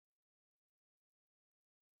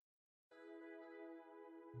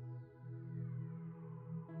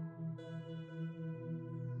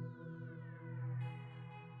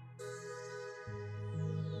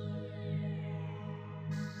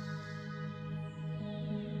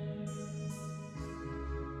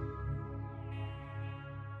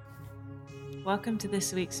Welcome to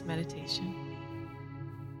this week's meditation.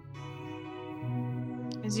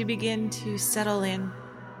 As you begin to settle in,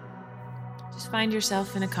 just find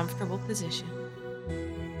yourself in a comfortable position,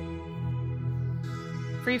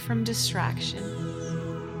 free from distractions.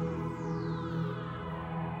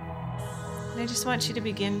 And I just want you to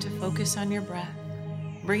begin to focus on your breath,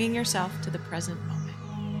 bringing yourself to the present moment.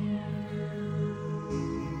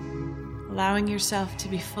 Allowing yourself to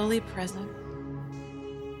be fully present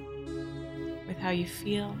with how you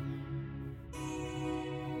feel,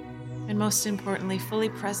 and most importantly, fully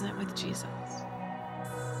present with Jesus.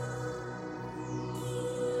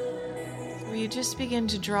 So you just begin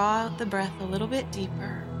to draw out the breath a little bit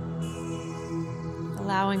deeper,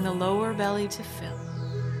 allowing the lower belly to fill.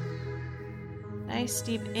 Nice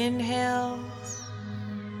deep inhales,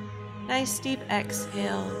 nice deep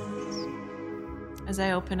exhales as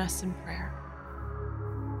I open us in prayer.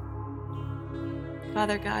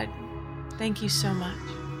 Father God, thank you so much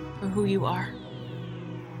for who you are.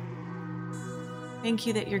 Thank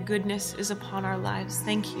you that your goodness is upon our lives.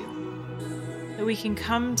 Thank you that we can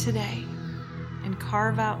come today and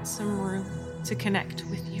carve out some room to connect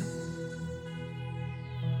with you.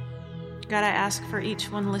 God, I ask for each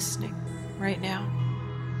one listening right now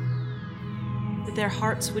that their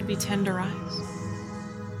hearts would be tenderized,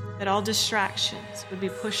 that all distractions would be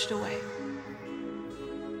pushed away,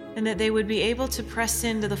 and that they would be able to press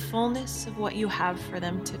into the fullness of what you have for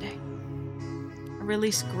them today. I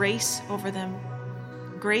release grace over them,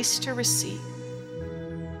 grace to receive.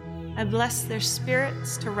 I bless their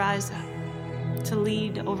spirits to rise up, to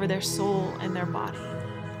lead over their soul and their body,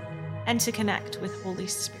 and to connect with Holy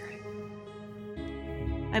Spirit.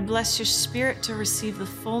 I bless your spirit to receive the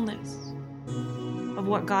fullness of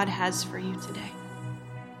what God has for you today.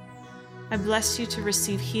 I bless you to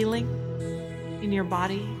receive healing in your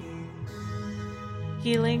body,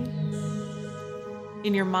 healing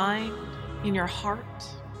in your mind, in your heart,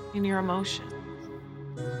 in your emotions.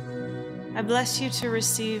 I bless you to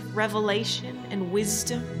receive revelation and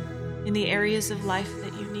wisdom in the areas of life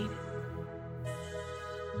that you need.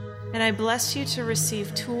 And I bless you to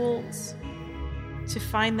receive tools to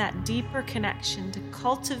find that deeper connection, to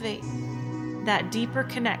cultivate that deeper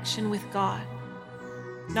connection with God,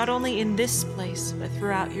 not only in this place, but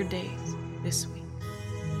throughout your days this week.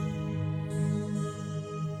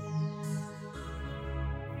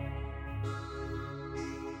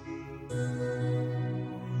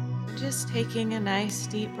 Just taking a nice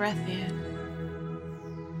deep breath in.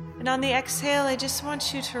 And on the exhale, I just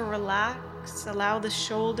want you to relax, allow the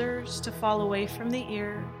shoulders to fall away from the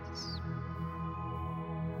ears.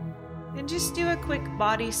 And just do a quick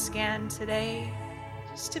body scan today,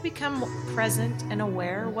 just to become present and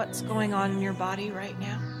aware of what's going on in your body right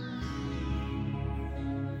now.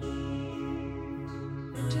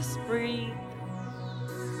 And just breathe.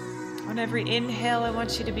 On every inhale, I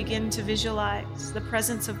want you to begin to visualize the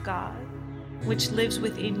presence of God, which lives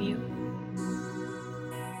within you.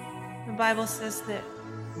 The Bible says that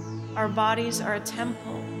our bodies are a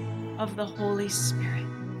temple of the Holy Spirit.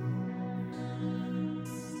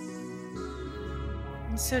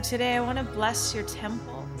 And so today I want to bless your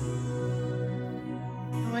temple.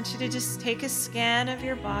 I want you to just take a scan of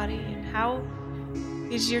your body and how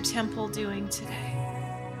is your temple doing today?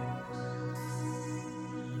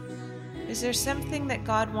 Is there something that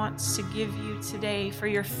God wants to give you today for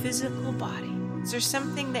your physical body? Is there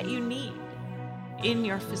something that you need in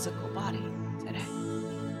your physical body today?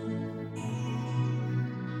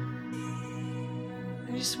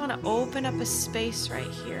 I just want to open up a space right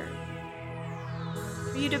here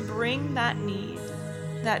for you to bring that need,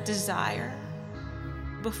 that desire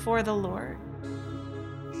before the Lord.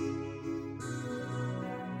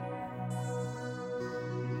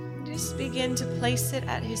 Just begin to place it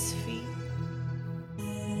at His feet.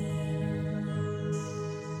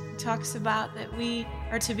 Talks about that we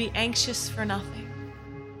are to be anxious for nothing,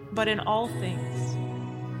 but in all things,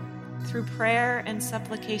 through prayer and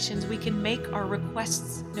supplications, we can make our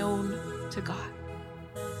requests known to God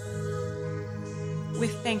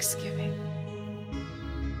with thanksgiving.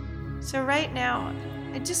 So right now,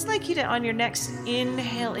 I'd just like you to, on your next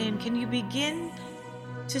inhale in, can you begin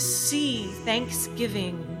to see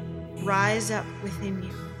thanksgiving rise up within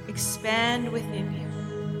you, expand within you?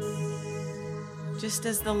 Just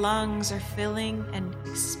as the lungs are filling and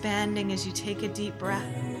expanding as you take a deep breath,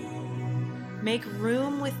 make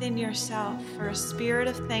room within yourself for a spirit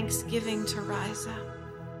of thanksgiving to rise up.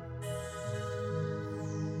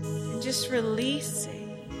 And just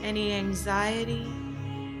releasing any anxiety,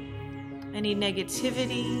 any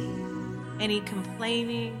negativity, any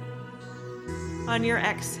complaining on your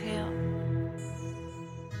exhale.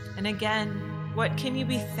 And again, What can you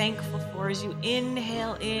be thankful for as you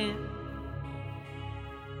inhale in?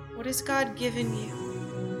 What has God given you?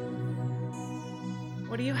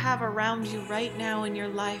 What do you have around you right now in your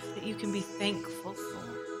life that you can be thankful for?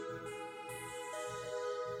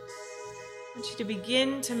 I want you to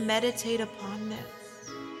begin to meditate upon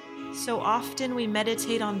this. So often we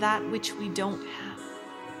meditate on that which we don't have.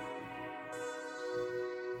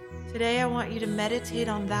 Today I want you to meditate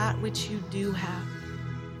on that which you do have.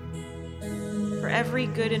 For every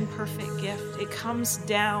good and perfect gift, it comes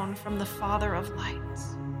down from the Father of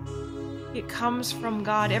lights. It comes from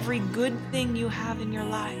God. Every good thing you have in your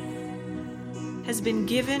life has been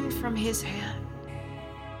given from His hand.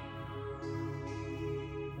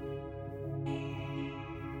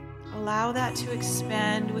 Allow that to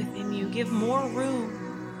expand within you. Give more room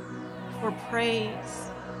for praise.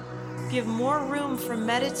 Give more room for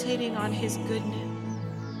meditating on His goodness.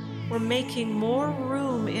 We're making more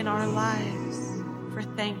room in our lives for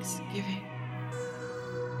thanksgiving.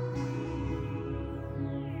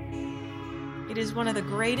 It is one of the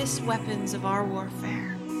greatest weapons of our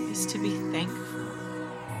warfare, is to be thankful.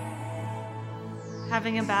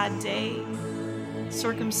 Having a bad day,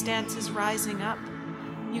 circumstances rising up,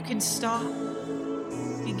 you can stop,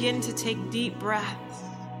 begin to take deep breaths,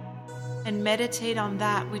 and meditate on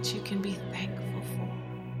that which you can be thankful for.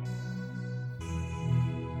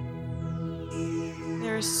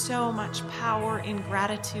 There is so much power in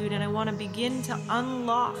gratitude, and I want to begin to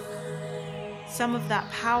unlock some of that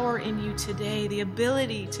power in you today, the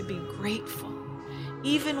ability to be grateful.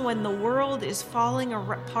 Even when the world is falling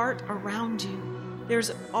apart around you,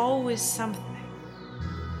 there's always something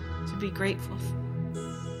to be grateful for.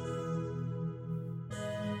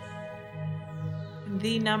 And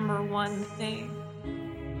the number one thing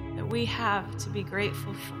that we have to be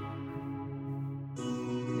grateful for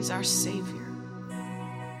is our Savior,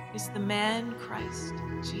 is the man Christ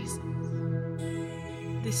Jesus.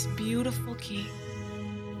 This beautiful King,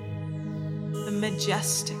 the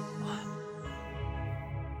majestic one,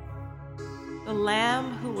 the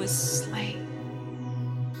Lamb who was slain,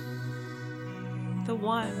 the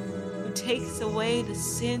one who takes away the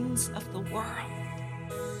sins of the world,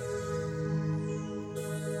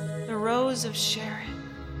 the Rose of Sharon,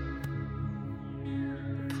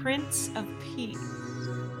 the Prince of Peace,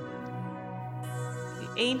 the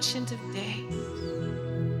Ancient of Days,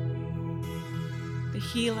 the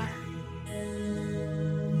Healer,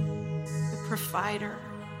 the Provider,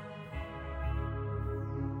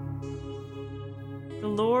 the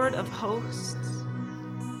Lord of Hosts.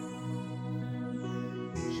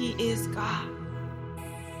 He is God,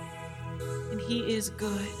 and He is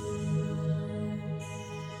good.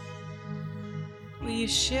 Will you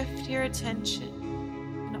shift your attention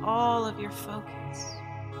and all of your focus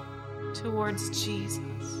towards Jesus?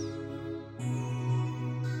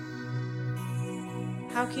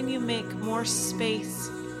 How can you make more space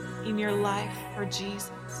in your life for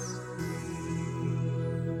Jesus?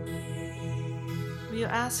 Will you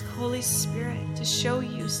ask Holy Spirit to show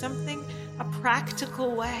you something, a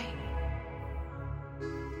practical way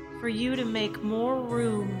for you to make more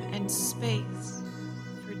room and space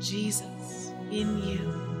for Jesus in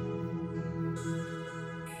you?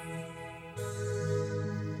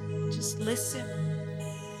 Just listen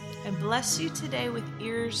and bless you today with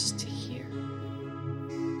ears to hear.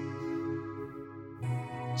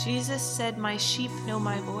 Jesus said, "My sheep know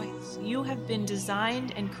my voice." You have been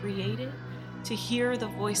designed and created to hear the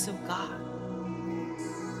voice of God.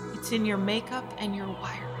 It's in your makeup and your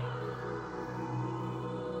wiring.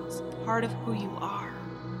 It's part of who you are.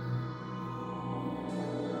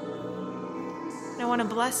 And I want to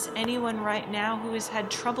bless anyone right now who has had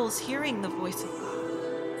troubles hearing the voice of God.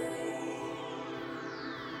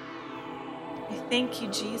 I thank you,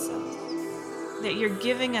 Jesus, that you're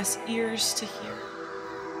giving us ears to hear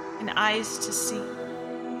and eyes to see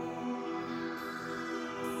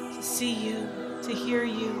you, to hear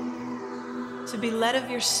you, to be led of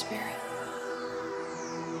your Spirit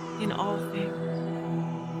in all things.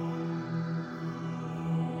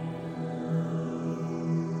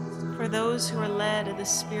 For those who are led of the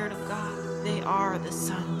Spirit of God, they are the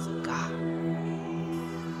sons of God.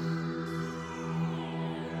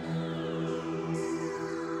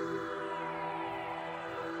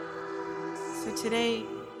 So today,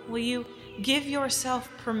 will you give yourself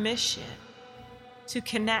permission to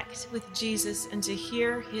connect with Jesus and to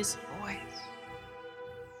hear His voice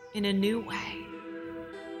in a new way?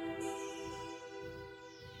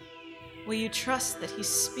 Will you trust that He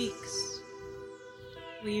speaks?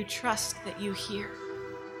 Will you trust that you hear?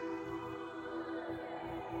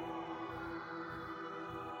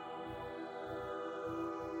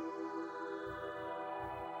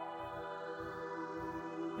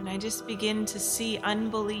 And I just begin to see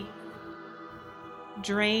unbelief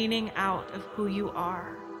draining out of who you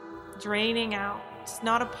are, draining out. It's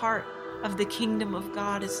not a part of the kingdom of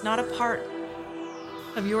God. It's not a part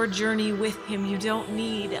of your journey with Him. You don't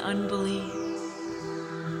need unbelief.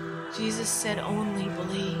 Jesus said, only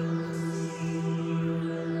believe.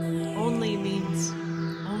 Only means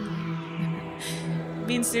only. It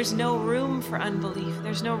means there's no room for unbelief.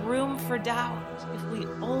 There's no room for doubt if we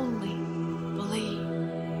only believe.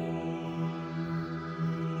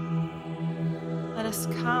 Let us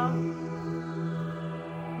come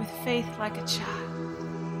with faith like a child.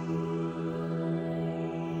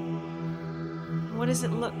 What does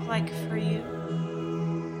it look like for you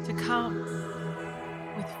to come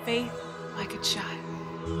with faith like a child?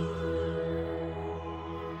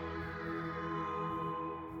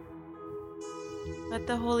 Let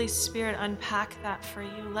the Holy Spirit unpack that for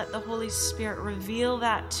you. Let the Holy Spirit reveal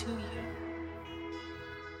that to you.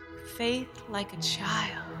 Faith like a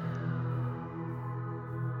child.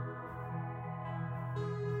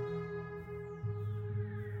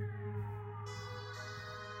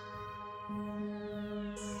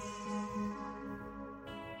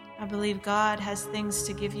 I believe God has things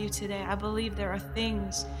to give you today. I believe there are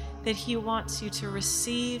things that He wants you to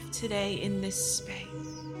receive today in this space.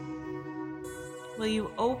 Will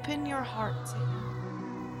you open your heart to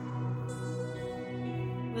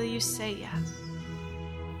Him? Will you say yes?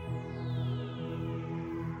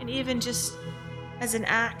 And even just as an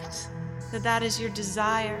act that is your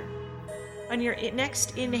desire, on your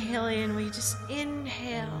next inhale in, will you just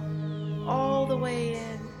inhale all the way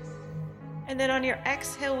in? And then on your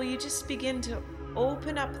exhale, will you just begin to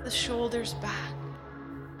open up the shoulders back,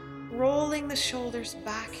 rolling the shoulders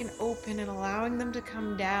back and open and allowing them to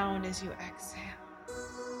come down as you exhale.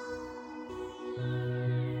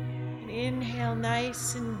 And inhale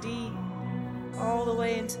nice and deep, all the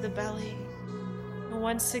way into the belly. And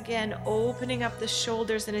once again, opening up the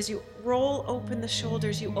shoulders. And as you roll open the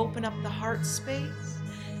shoulders, you open up the heart space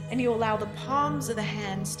and you allow the palms of the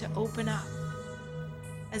hands to open up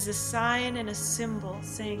as a sign and a symbol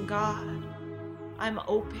saying, God, I'm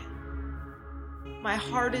open. My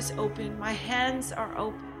heart is open. My hands are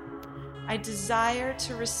open. I desire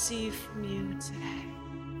to receive from you today.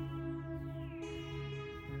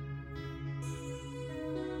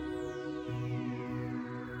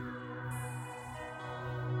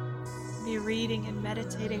 Be reading and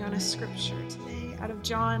meditating on a scripture today out of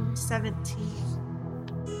John 17.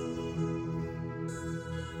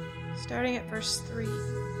 Starting at verse 3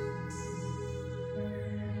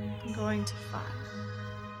 and going to 5.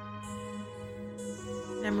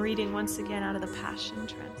 And I'm reading once again out of the Passion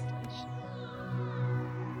Translation.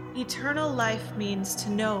 Eternal life means to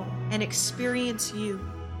know and experience you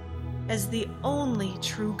as the only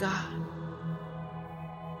true God,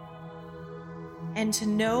 and to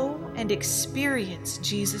know and experience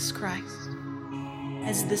Jesus Christ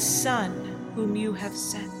as the Son whom you have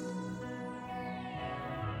sent.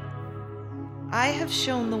 I have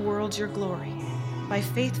shown the world your glory by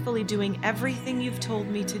faithfully doing everything you've told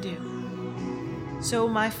me to do. So,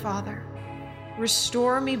 my Father,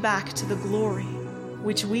 restore me back to the glory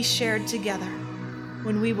which we shared together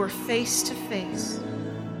when we were face to face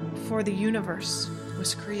before the universe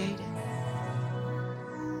was created.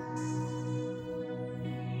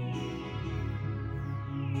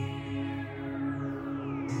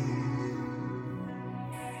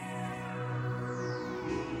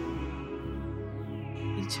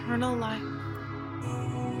 Eternal life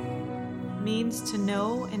means to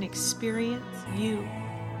know and experience you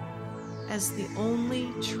as the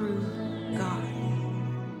only true God.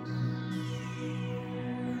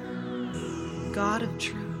 God of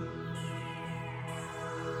truth.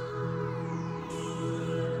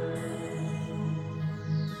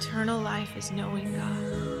 Eternal life is knowing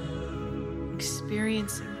God,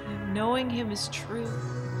 experiencing Him, knowing Him is true.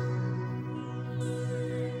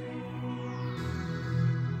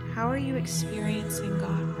 How are you experiencing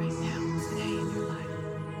God right now, today in your life?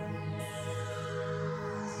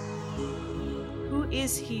 Who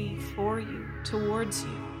is He for you, towards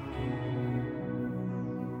you?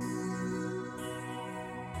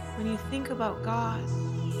 When you think about God,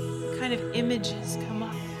 what kind of images come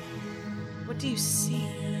up? What do you see?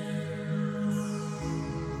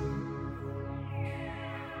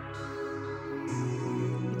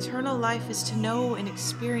 Eternal life is to know and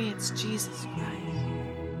experience Jesus Christ,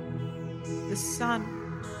 the Son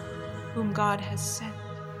whom God has sent.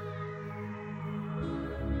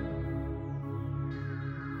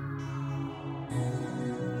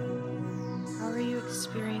 How are you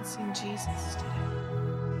experiencing Jesus today?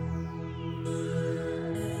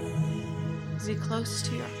 Is he close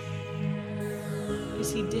to you?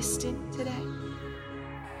 Is he distant today?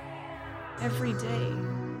 Every day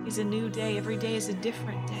is a new day. Every day is a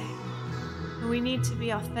different day. And we need to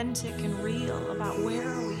be authentic and real about where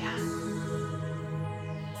are we at.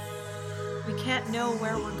 We can't know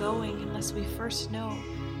where we're going unless we first know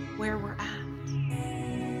where we're at.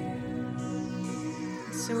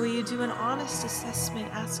 So will you do an honest assessment,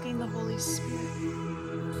 asking the Holy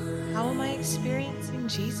Spirit, how am I experiencing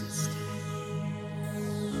Jesus today?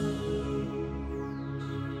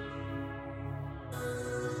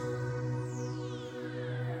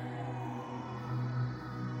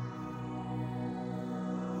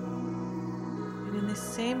 And in the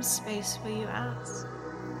same space, will you ask,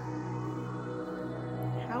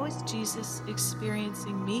 how is Jesus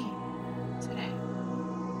experiencing me today?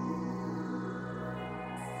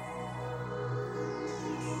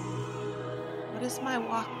 What does my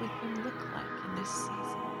walk with him look like in this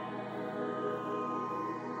season?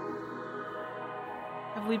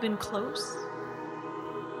 Have we been close?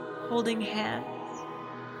 Holding hands?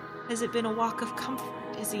 Has it been a walk of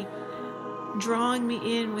comfort? Is he drawing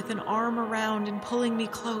me in with an arm around and pulling me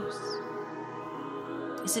close?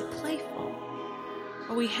 Is it playful?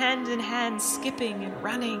 Are we hand in hand skipping and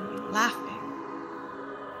running and laughing?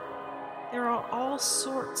 There are all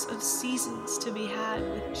sorts of seasons to be had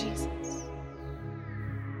with Jesus.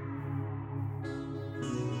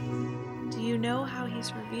 Do you know how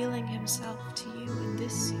he's revealing himself to you in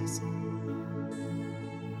this season?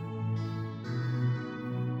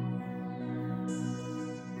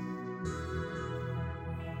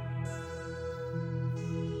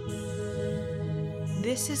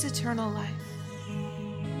 This is eternal life,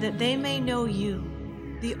 that they may know you,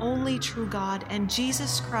 the only true God, and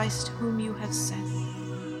Jesus Christ whom you have sent.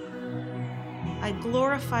 I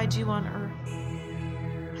glorified you on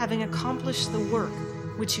earth, having accomplished the work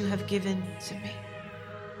which you have given to me.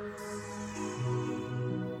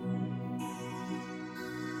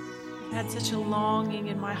 I've had such a longing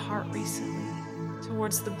in my heart recently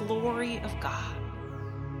towards the glory of God.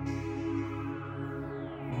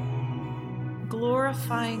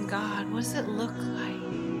 Glorifying God, what does it look like?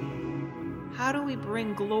 How do we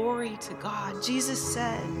bring glory to God? Jesus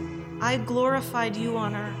said, I glorified you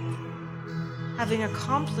on earth, having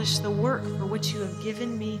accomplished the work for which you have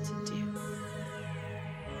given me to do.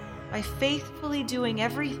 By faithfully doing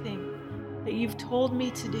everything that you've told me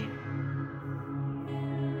to do.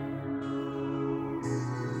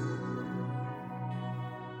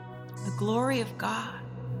 The glory of God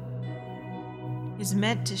is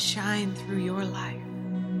meant to shine through your life.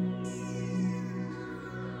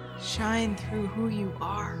 Shine through who you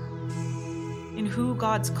are and who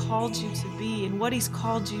God's called you to be and what he's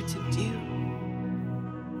called you to do.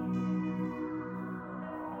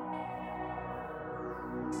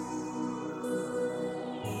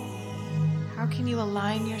 How can you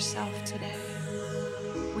align yourself today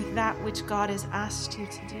with that which God has asked you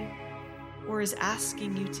to do or is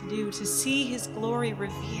asking you to do, to see his glory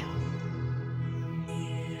revealed?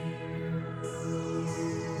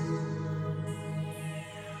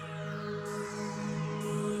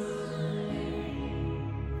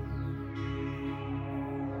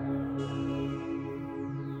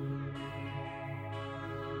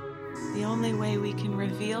 The only way we can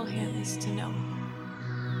reveal him is to know him.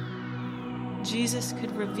 Jesus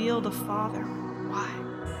could reveal the Father. Why?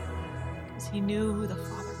 Because he knew who the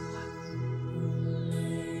Father was.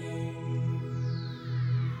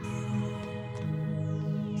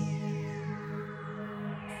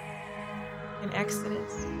 In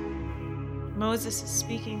Exodus, Moses is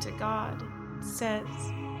speaking to God. It says,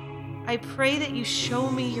 I pray that you show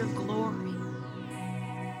me your glory.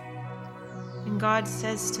 And God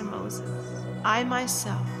says to Moses, I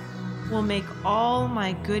myself will make all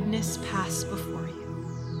my goodness pass before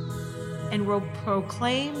you, and will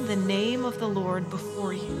proclaim the name of the Lord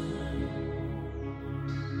before you.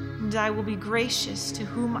 And I will be gracious to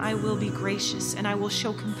whom I will be gracious, and I will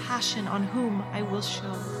show compassion on whom I will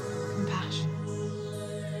show compassion.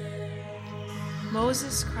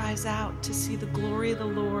 Moses cries out to see the glory of the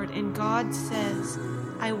Lord, and God says,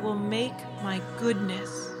 I will make my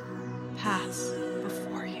goodness pass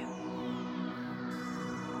before you.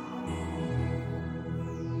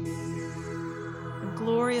 The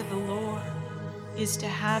glory of the Lord is to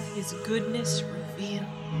have his goodness revealed.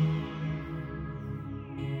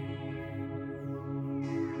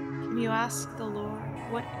 Can you ask the Lord,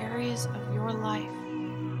 what areas of your life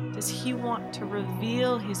does he want to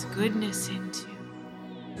reveal his goodness into?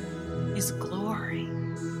 His glory.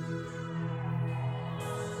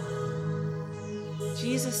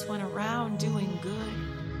 Jesus went around doing good.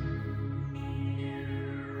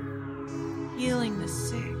 healing the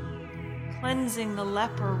sick, cleansing the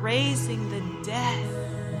leper, raising the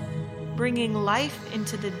dead, bringing life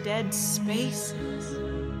into the dead spaces,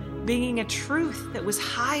 bringing a truth that was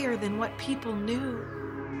higher than what people knew.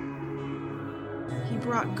 He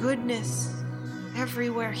brought goodness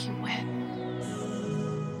everywhere he went.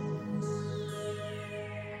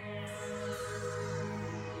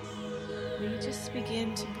 Will you just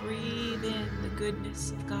begin to breathe in the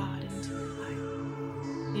goodness of God into your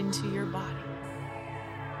life, into your body?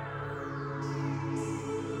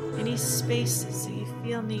 Any spaces that you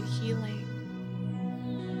feel need healing,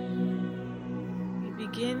 you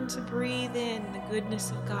begin to breathe in the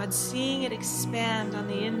goodness of God, seeing it expand on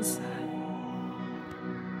the inside.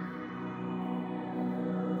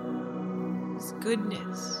 His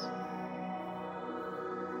goodness.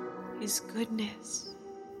 His goodness.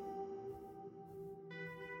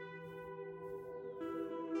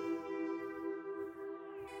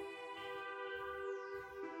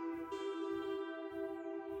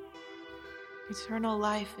 Eternal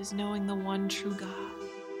life is knowing the one true God.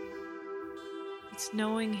 It's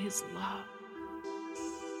knowing His love.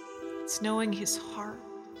 It's knowing His heart.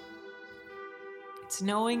 It's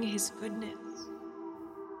knowing His goodness.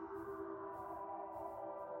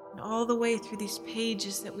 And all the way through these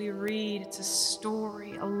pages that we read, it's a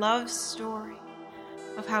story, a love story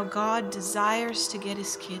of how God desires to get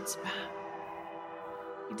His kids back.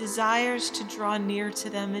 He desires to draw near to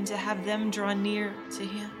them and to have them draw near to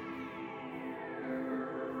Him.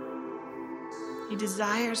 He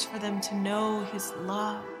desires for them to know His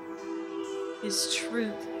love, His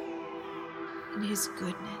truth, and His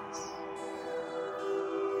goodness.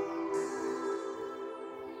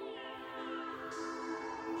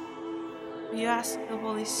 Will you ask the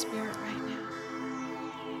Holy Spirit right now,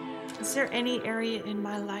 is there any area in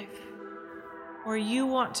my life where you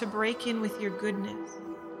want to break in with your goodness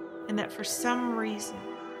and that for some reason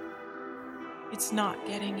it's not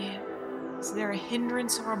getting in? Is there a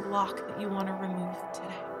hindrance or a block that you want to remove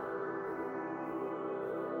today?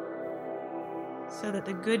 So that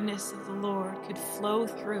the goodness of the Lord could flow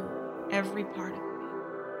through every part of me.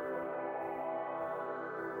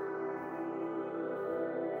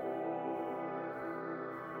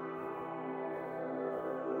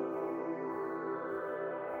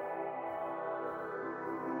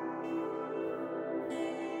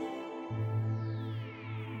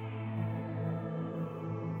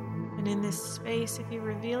 And in this space, if He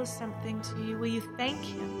reveals something to you, will you thank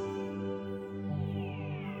Him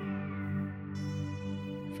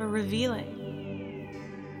for revealing?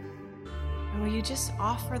 And will you just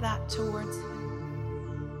offer that towards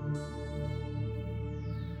Him?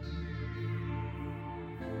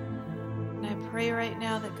 And I pray right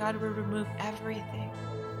now that God would remove everything,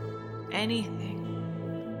 anything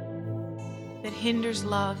that hinders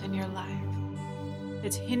love in your life,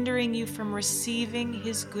 that's hindering you from receiving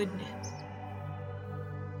His goodness.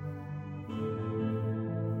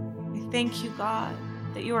 We thank you, God,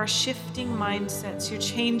 that you are shifting mindsets, you're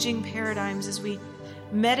changing paradigms as we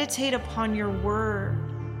meditate upon your word.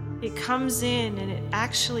 It comes in and it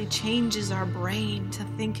actually changes our brain to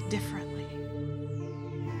think differently.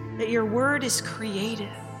 That your word is creative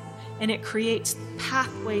and it creates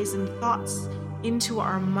pathways and thoughts into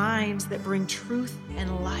our minds that bring truth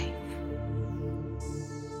and life.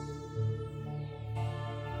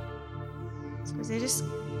 So as I just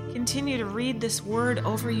continue to read this word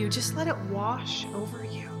over you, just let it wash over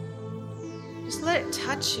you. Just let it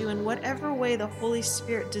touch you in whatever way the Holy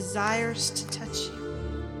Spirit desires to touch you.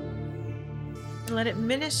 And let it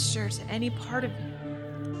minister to any part of you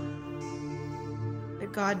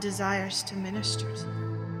that God desires to minister to.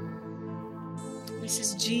 This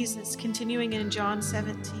is Jesus continuing in John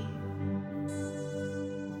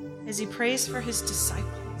 17 as He prays for His disciples.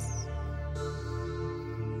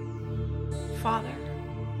 Father,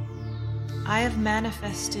 I have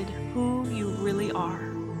manifested who you really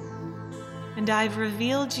are, and I've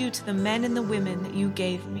revealed you to the men and the women that you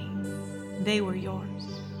gave me. They were yours,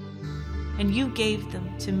 and you gave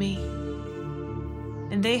them to me,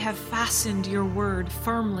 and they have fastened your word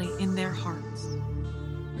firmly in their hearts.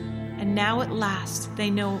 And now at last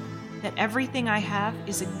they know that everything I have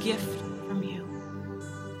is a gift from you.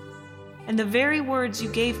 And the very words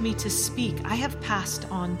you gave me to speak, I have passed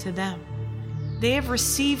on to them. They have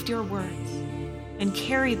received your words and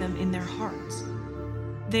carry them in their hearts.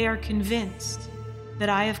 They are convinced that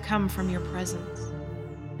I have come from your presence,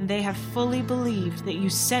 and they have fully believed that you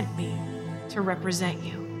sent me to represent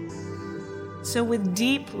you. So with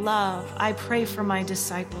deep love, I pray for my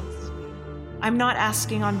disciples. I'm not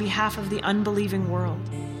asking on behalf of the unbelieving world,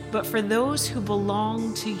 but for those who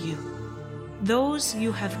belong to you, those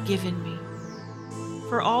you have given me,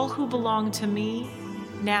 For all who belong to me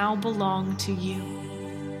now belong to you,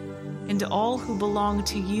 and all who belong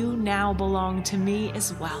to you now belong to me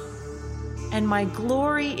as well. And my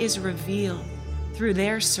glory is revealed through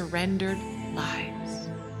their surrendered lives.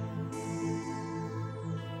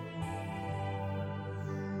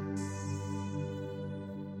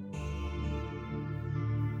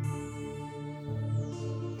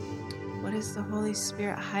 What is the Holy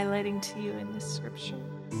Spirit highlighting to you in this scripture?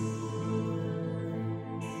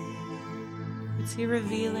 What's He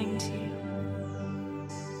revealing to you?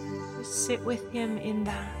 Just sit with Him in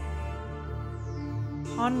that.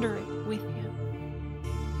 Ponder it with Him.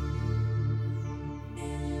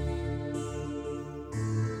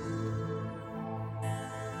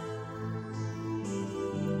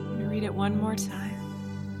 I'm going to read it one more time.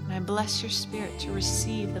 And I bless your spirit to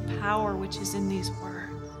receive the power which is in these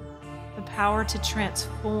words. The power to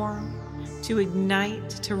transform, to ignite,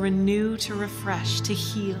 to renew, to refresh, to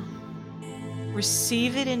heal.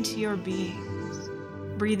 Receive it into your beings.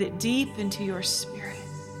 Breathe it deep into your spirit.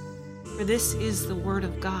 For this is the word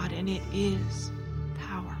of God, and it is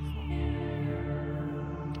powerful.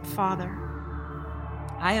 Father,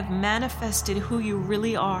 I have manifested who you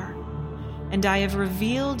really are, and I have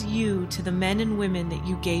revealed you to the men and women that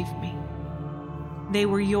you gave me. They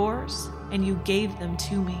were yours, and you gave them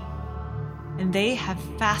to me. And they have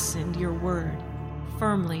fastened your word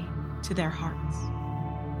firmly to their hearts.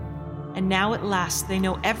 And now at last they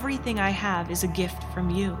know everything I have is a gift from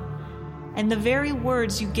you. And the very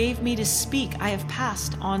words you gave me to speak I have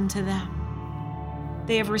passed on to them.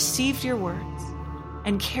 They have received your words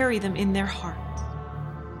and carry them in their hearts.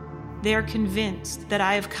 They are convinced that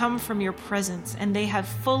I have come from your presence, and they have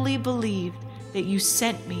fully believed that you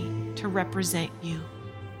sent me to represent you.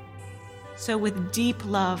 So with deep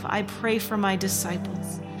love, I pray for my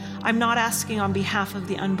disciples. I'm not asking on behalf of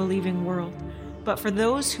the unbelieving world, but for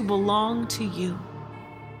those who belong to you,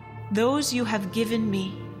 those you have given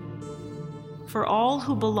me. For all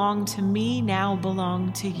who belong to me now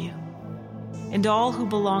belong to you, and all who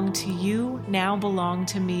belong to you now belong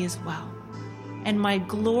to me as well. And my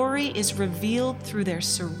glory is revealed through their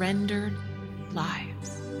surrendered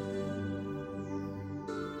lives.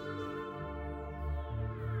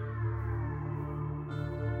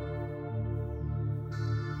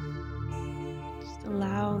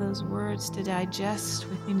 Allow those words to digest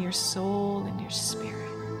within your soul and your spirit.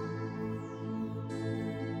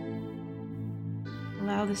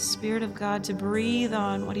 Allow the Spirit of God to breathe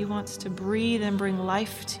on what He wants to breathe and bring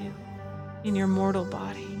life to in your mortal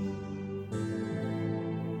body.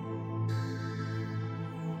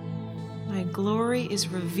 My glory is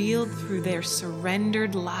revealed through their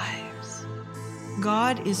surrendered lives.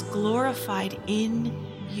 God is glorified in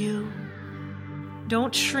you.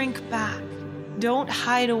 Don't shrink back. Don't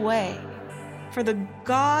hide away, for the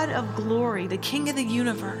God of glory, the King of the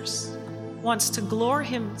universe, wants to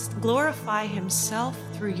glorify Himself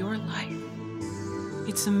through your life.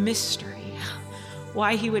 It's a mystery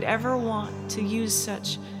why He would ever want to use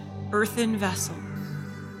such earthen vessels,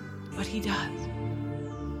 but He does.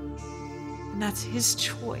 And that's His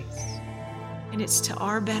choice, and it's to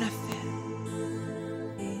our benefit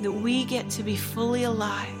that we get to be fully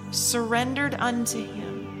alive, surrendered unto Him,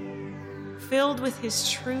 filled with His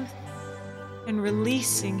truth and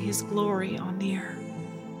releasing His glory on the earth.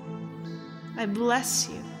 I bless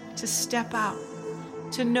you to step out,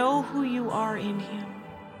 to know who you are in Him,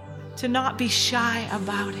 to not be shy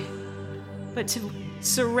about it, but to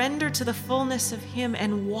surrender to the fullness of Him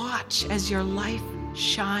and watch as your life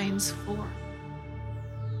shines forth.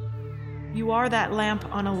 You are that lamp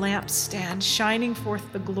on a lampstand, shining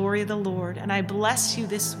forth the glory of the Lord, and I bless you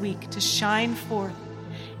this week to shine forth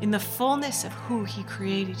in the fullness of who He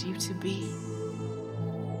created you to be.